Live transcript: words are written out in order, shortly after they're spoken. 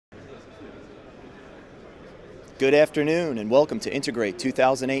Good afternoon and welcome to Integrate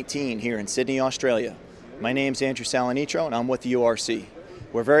 2018 here in Sydney, Australia. My name's Andrew Salinitro and I'm with the URC.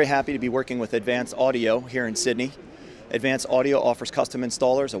 We're very happy to be working with Advanced Audio here in Sydney. Advanced Audio offers custom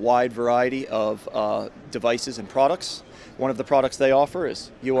installers a wide variety of devices and products. One of the products they offer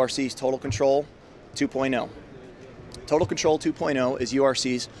is URC's Total Control 2.0. Total Control 2.0 is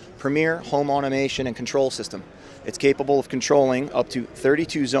URC's premier home automation and control system. It's capable of controlling up to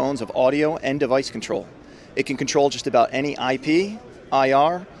 32 zones of audio and device control. It can control just about any IP,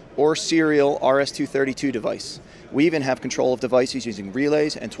 IR, or serial RS-232 device. We even have control of devices using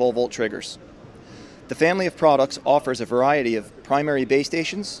relays and 12-volt triggers. The family of products offers a variety of primary base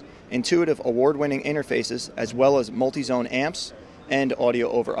stations, intuitive award-winning interfaces, as well as multi-zone amps and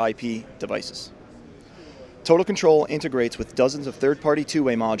audio over IP devices. Total Control integrates with dozens of third-party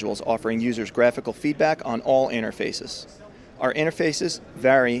two-way modules offering users graphical feedback on all interfaces. Our interfaces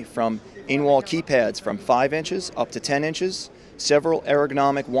vary from in-wall keypads from 5 inches up to 10 inches, several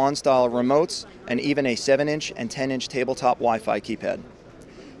ergonomic wand-style remotes, and even a 7-inch and 10-inch tabletop Wi-Fi keypad.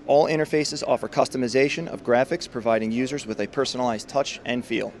 All interfaces offer customization of graphics, providing users with a personalized touch and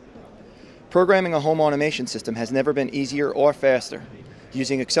feel. Programming a home automation system has never been easier or faster.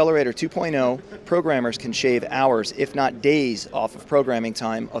 Using Accelerator 2.0, programmers can shave hours, if not days, off of programming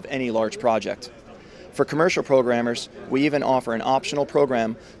time of any large project. For commercial programmers, we even offer an optional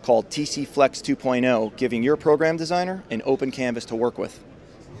program called TC Flex 2.0, giving your program designer an open canvas to work with.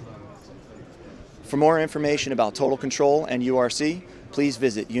 For more information about Total Control and URC, please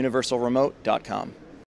visit universalremote.com.